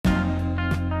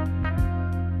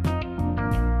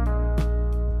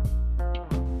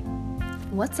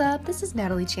what's up? This is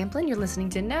Natalie Champlin. You're listening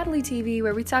to Natalie TV,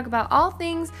 where we talk about all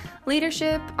things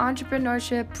leadership,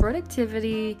 entrepreneurship,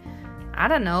 productivity,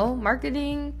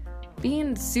 marketing,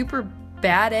 being super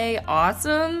bad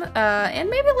awesome, and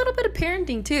maybe a little bit of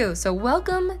parenting too. So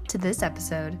welcome to this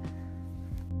episode.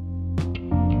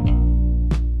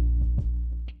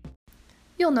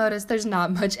 You'll notice there's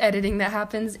not much editing that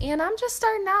happens, and I'm just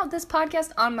starting out this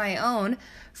podcast on my own,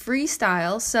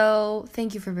 freestyle, so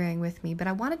thank you for bearing with me. But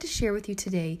I wanted to share with you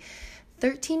today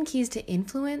 13 keys to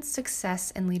influence,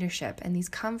 success, and leadership, and these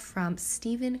come from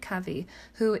Stephen Coveys,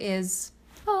 who is,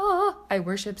 I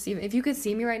worship Stephen. If you could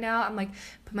see me right now, I'm like,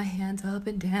 put my hands up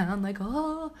and down,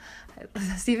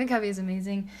 Stephen Coveys is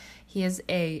amazing. He is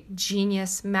a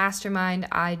genius mastermind.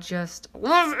 I just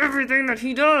love everything that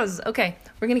he does. Okay,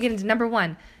 we're going to get into number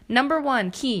one. Number one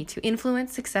key to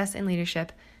influence, success, and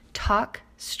leadership: talk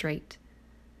straight.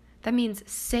 That means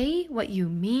say what you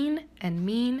mean and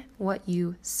mean what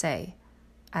you say.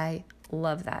 I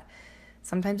love that.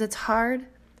 Sometimes it's hard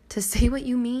to say what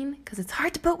you mean because it's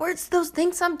hard to put words to those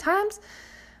things sometimes,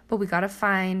 but we got to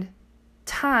find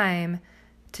time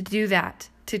to do that,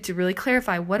 to really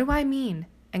clarify, what do I mean?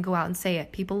 And go out and say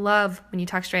it. People love when you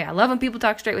talk straight. I love when people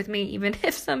talk straight with me, even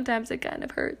if sometimes it kind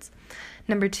of hurts.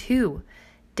 Number two,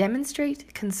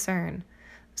 demonstrate concern.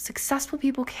 Successful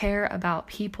people care about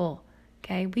people,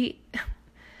 okay?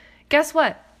 Guess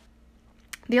what?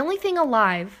 The only thing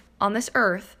alive on this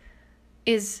earth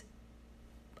is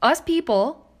us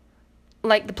people,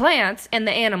 like the plants and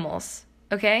the animals,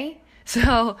 okay?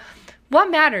 So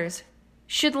what matters?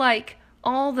 Should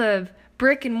all the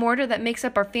brick and mortar that makes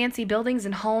up our fancy buildings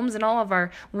and homes and all of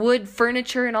our wood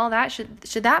furniture and all that,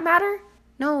 should that matter?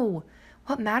 No.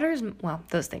 What matters? Well,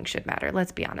 those things should matter.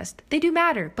 Let's be honest. They do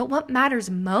matter. But what matters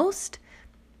most?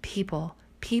 People.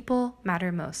 People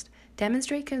matter most.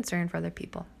 Demonstrate concern for other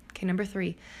people. Okay, number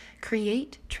three,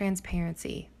 create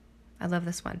transparency. I love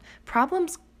this one.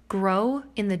 Problems grow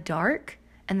in the dark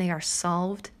and they are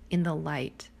solved in the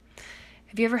light.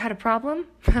 Have you ever had a problem?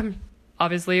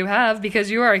 Obviously you have,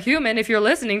 because you are a human if you're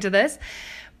listening to this.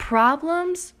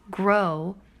 Problems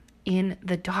grow in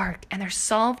the dark and they're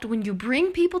solved when you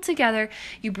bring people together,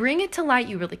 you bring it to light,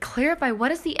 you really clarify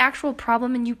what is the actual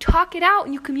problem, and you talk it out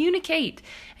and you communicate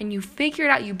and you figure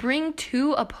it out. You bring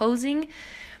two opposing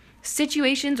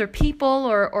situations or people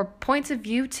or points of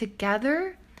view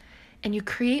together, and you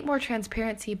create more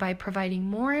transparency by providing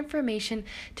more information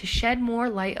to shed more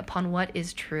light upon what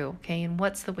is true, okay, and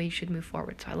what's the way you should move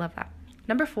forward. So I love that.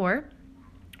 Number four,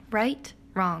 right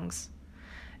wrongs.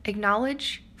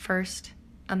 Acknowledge first,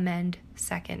 amend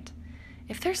second.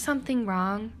 If there's something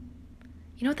wrong,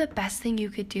 you know what the best thing you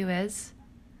could do is?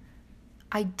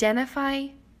 Identify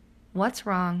what's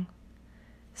wrong,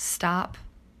 stop,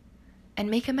 and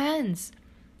make amends.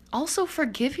 Also,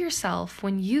 forgive yourself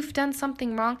when you've done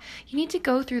something wrong. You need to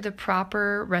go through the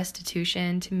proper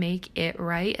restitution to make it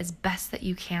right as best that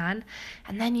you can.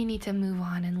 And then you need to move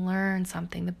on and learn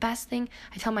something. The best thing,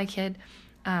 I tell my kid,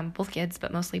 both kids,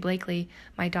 but mostly Blakely,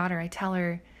 my daughter, I tell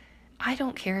her, I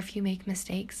don't care if you make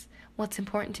mistakes. What's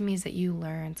important to me is that you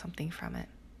learn something from it.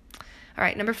 All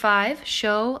right, number five,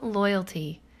 show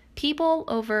loyalty. People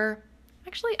over,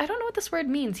 actually, I don't know what this word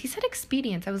means. He said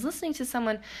expedience. I was listening to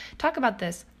someone talk about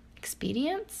this.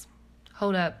 Expedience?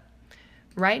 Hold up.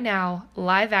 Right now,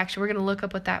 live action, we're going to look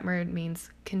up what that word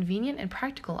means. Convenient and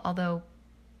practical, although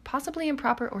possibly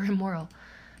improper or immoral.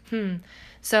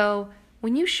 So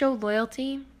when you show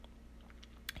loyalty,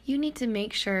 you need to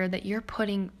make sure that you're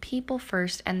putting people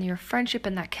first and your friendship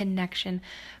and that connection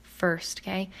first,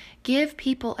 okay? Give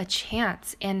people a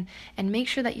chance and make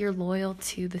sure that you're loyal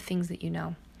to the things that you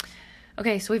know.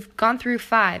 Okay, so we've gone through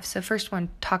five. So first one,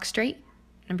 talk straight.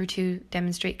 Number two,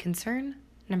 demonstrate concern.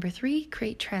 Number three,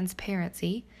 create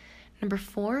transparency. Number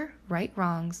four, right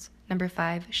wrongs. Number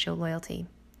five, show loyalty.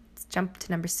 Let's jump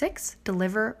to number six,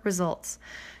 deliver results.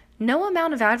 No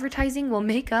amount of advertising will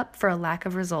make up for a lack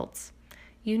of results.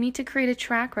 You need to create a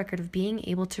track record of being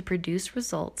able to produce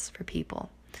results for people.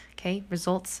 Okay,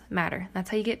 results matter. That's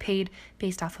how you get paid,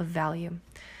 based off of value.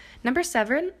 Number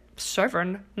seven,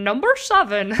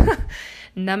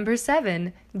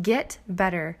 get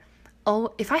better.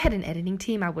 Oh, if I had an editing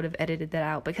team, I would have edited that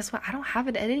out. But guess what? I don't have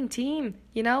an editing team.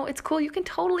 It's cool. You can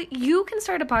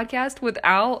start a podcast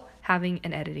without having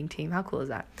an editing team. How cool is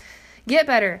that? Get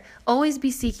better. Always be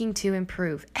seeking to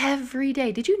improve every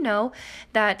day. Did you know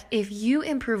that if you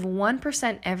improve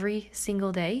 1% every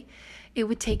single day, it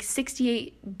would take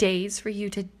 68 days for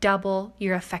you to double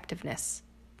your effectiveness?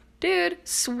 Dude,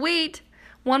 sweet.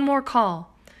 One more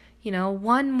call.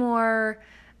 One more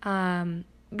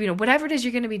whatever it is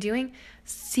you're going to be doing,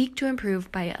 seek to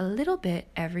improve by a little bit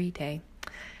every day.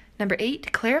 Number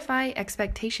 8, clarify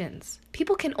expectations.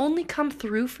 People can only come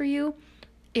through for you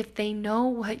if they know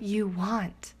what you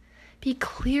want. Be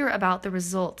clear about the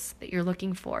results that you're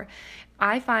looking for.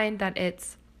 I find that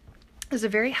there's a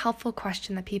very helpful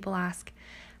question that people ask.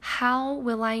 How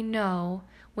will I know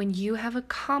when you have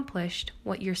accomplished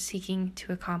what you're seeking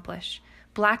to accomplish?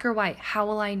 Black or white, how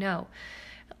will I know?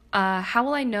 How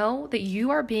will I know that you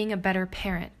are being a better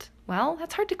parent? Well,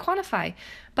 that's hard to quantify,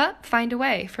 but find a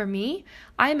way. For me,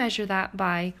 I measure that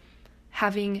by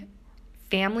having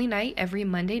family night every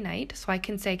Monday night. So I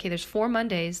can say, okay, there's 4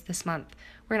 Mondays this month.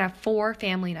 We're going to have 4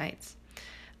 family nights.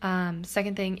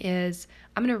 Second thing is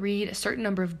I'm going to read a certain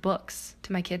number of books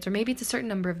to my kids, or maybe it's a certain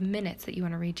number of minutes that you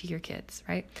want to read to your kids,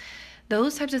 right?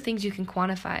 Those types of things you can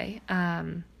quantify.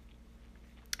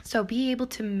 So be able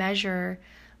to measure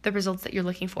the results that you're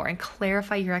looking for and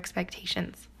clarify your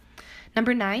expectations.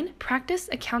 Number 9, practice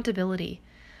accountability.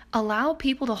 Allow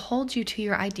people to hold you to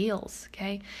your ideals,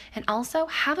 okay? And also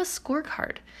have a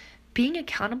scorecard. Being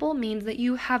accountable means that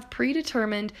you have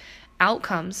predetermined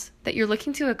outcomes that you're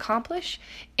looking to accomplish,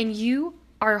 and you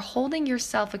are holding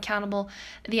yourself accountable.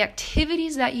 The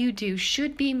activities that you do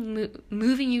should be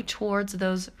moving you towards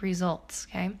those results,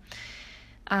 okay?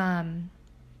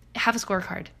 Have a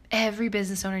scorecard. Every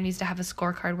business owner needs to have a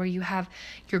scorecard where you have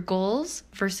your goals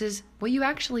versus what you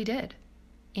actually did,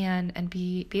 and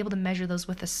be able to measure those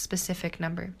with a specific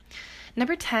number.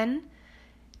 Number 10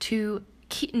 key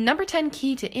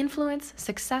to influence,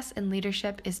 success, and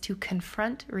leadership is to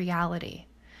confront reality.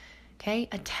 Okay?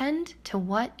 Attend to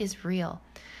what is real.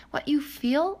 What you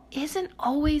feel isn't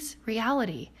always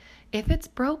reality. If it's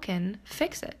broken,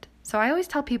 fix it. So I always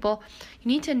tell people, you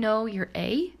need to know your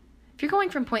A. If you're going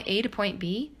from point A to point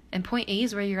B, and point A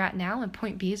is where you're at now, and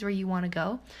point B is where you want to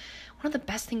go, one of the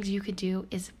best things you could do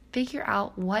is figure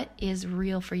out what is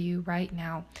real for you right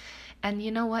now. And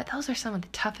you know what? Those are some of the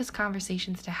toughest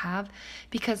conversations to have,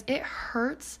 because it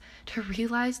hurts to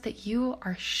realize that you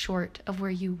are short of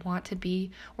where you want to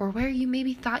be or where you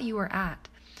maybe thought you were at.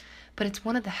 But it's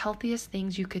one of the healthiest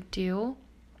things you could do,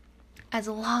 as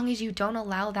long as you don't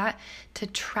allow that to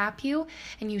trap you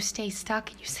and you stay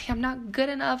stuck and you say, I'm not good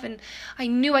enough and I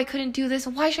knew I couldn't do this.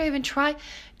 Why should I even try?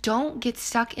 Don't get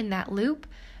stuck in that loop.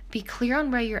 Be clear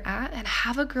on where you're at and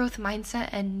have a growth mindset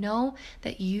and know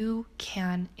that you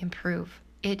can improve.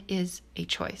 It is a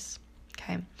choice.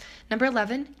 Okay. Number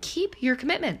 11, keep your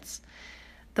commitments.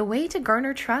 The way to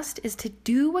garner trust is to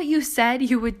do what you said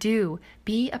you would do.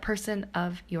 Be a person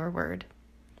of your word.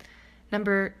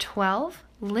 Number 12,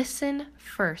 listen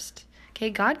first. Okay,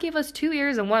 God gave us 2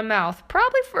 ears and 1 mouth,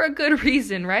 probably for a good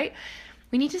reason, right?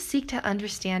 We need to seek to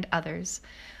understand others.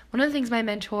 One of the things my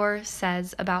mentor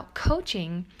says about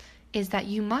coaching is that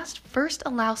you must first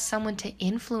allow someone to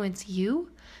influence you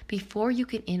before you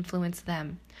can influence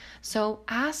them. So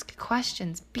ask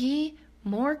questions. Be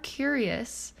more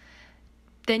curious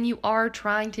than you are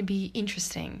trying to be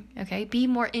interesting, okay? Be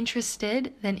more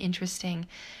interested than interesting.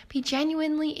 Be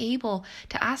genuinely able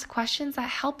to ask questions that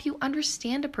help you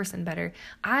understand a person better.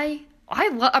 I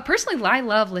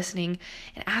love listening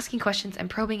and asking questions and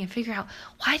probing and figuring out,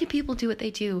 why do people do what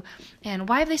they do? And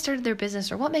why have they started their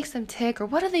business? Or what makes them tick? Or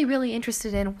what are they really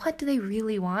interested in? What do they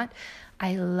really want?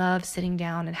 I love sitting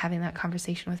down and having that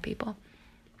conversation with people.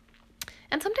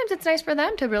 And sometimes it's nice for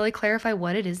them to really clarify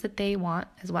what it is that they want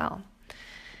as well.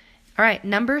 All right,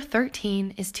 number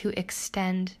 13 is to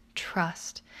extend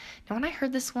trust. Now, when I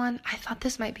heard this one, I thought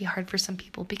this might be hard for some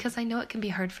people because I know it can be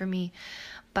hard for me.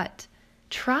 But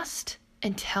trust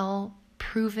until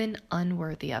proven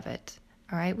unworthy of it.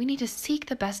 All right, we need to seek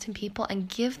the best in people and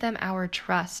give them our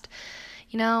trust.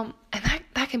 You know, and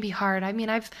that can be hard. I mean,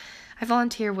 I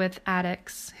volunteer with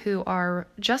addicts who are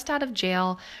just out of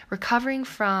jail, recovering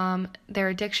from their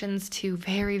addictions to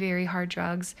very, very hard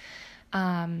drugs.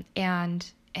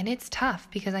 And it's tough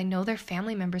because I know their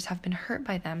family members have been hurt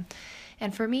by them.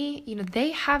 And for me, you know,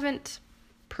 they haven't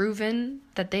proven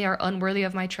that they are unworthy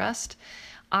of my trust.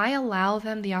 I allow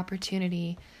them the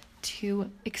opportunity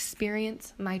to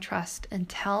experience my trust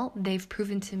until they've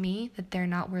proven to me that they're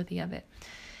not worthy of it.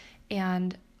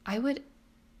 And I would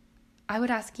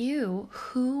ask you,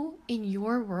 who in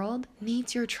your world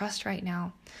needs your trust right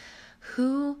now?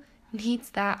 Who needs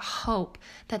that hope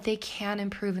that they can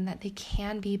improve and that they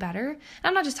can be better? And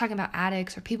I'm not just talking about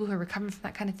addicts or people who are recovering from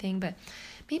that kind of thing, but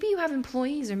maybe you have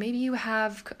employees or maybe you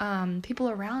have people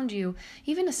around you,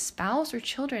 even a spouse or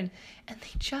children, and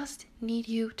they just need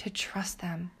you to trust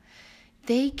them.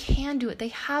 They can do it. They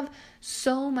have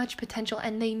so much potential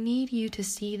and they need you to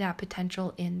see that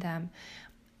potential in them.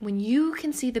 When you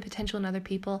can see the potential in other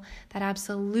people, that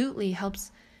absolutely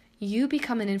helps you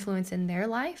become an influence in their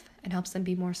life and helps them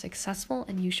be more successful,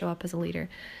 and you show up as a leader.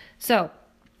 So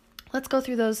let's go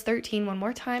through those 13 one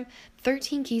more time.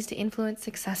 13 keys to influence,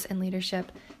 success, and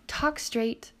leadership. Talk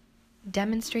straight,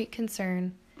 demonstrate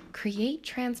concern, create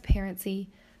transparency,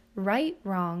 right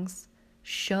wrongs,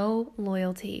 show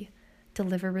loyalty,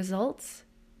 deliver results,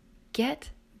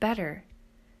 get better,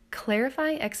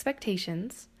 clarify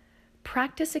expectations,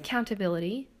 practice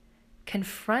accountability,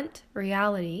 confront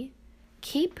reality,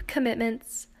 keep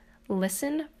commitments,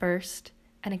 listen first,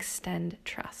 and extend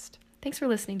trust. Thanks for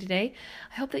listening today.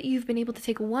 I hope that you've been able to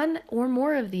take one or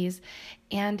more of these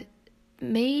and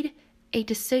made a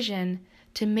decision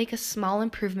to make a small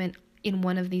improvement in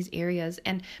one of these areas,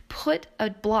 and put a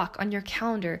block on your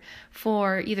calendar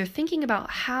for either thinking about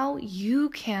how you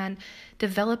can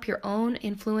develop your own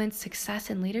influence, success,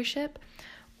 and leadership,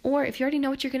 or if you already know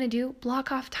what you're going to do,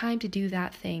 block off time to do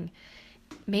that thing.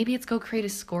 Maybe it's go create a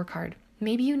scorecard.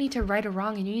 Maybe you need to right a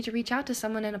wrong and you need to reach out to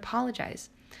someone and apologize.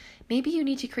 Maybe you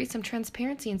need to create some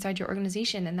transparency inside your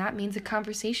organization, and that means a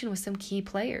conversation with some key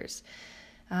players.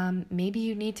 Maybe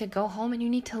you need to go home and you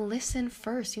need to listen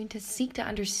first. You need to seek to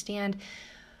understand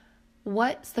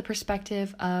what's the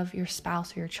perspective of your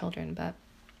spouse or your children. But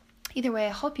either way,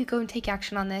 I hope you go and take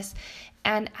action on this.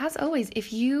 And as always,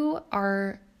 if you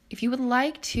would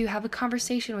like to have a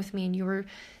conversation with me and you were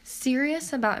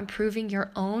serious about improving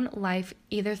your own life,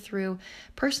 either through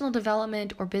personal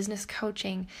development or business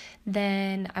coaching,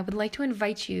 then I would like to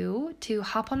invite you to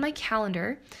hop on my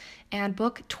calendar and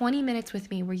book 20 minutes with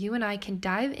me where you and I can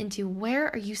dive into where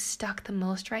are you stuck the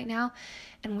most right now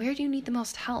and where do you need the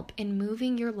most help in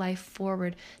moving your life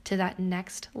forward to that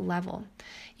next level.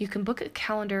 You can book a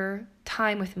calendar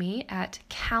time with me at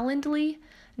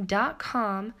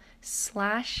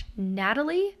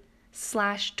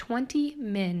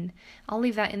calendly.com/Natalie/20min. I'll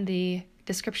leave that in the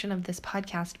description of this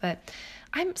podcast, but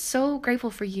I'm so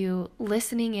grateful for you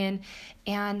listening in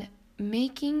and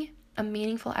making a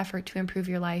meaningful effort to improve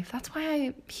your life. That's why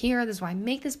I'm here. This is why I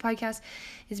make this podcast,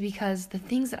 is because the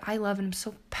things that I love and I'm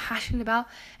so passionate about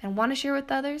and want to share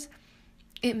with others,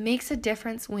 it makes a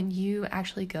difference when you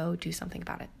actually go do something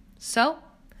about it. So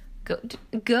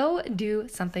go do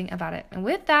something about it. And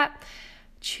with that,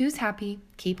 choose happy,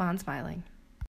 keep on smiling.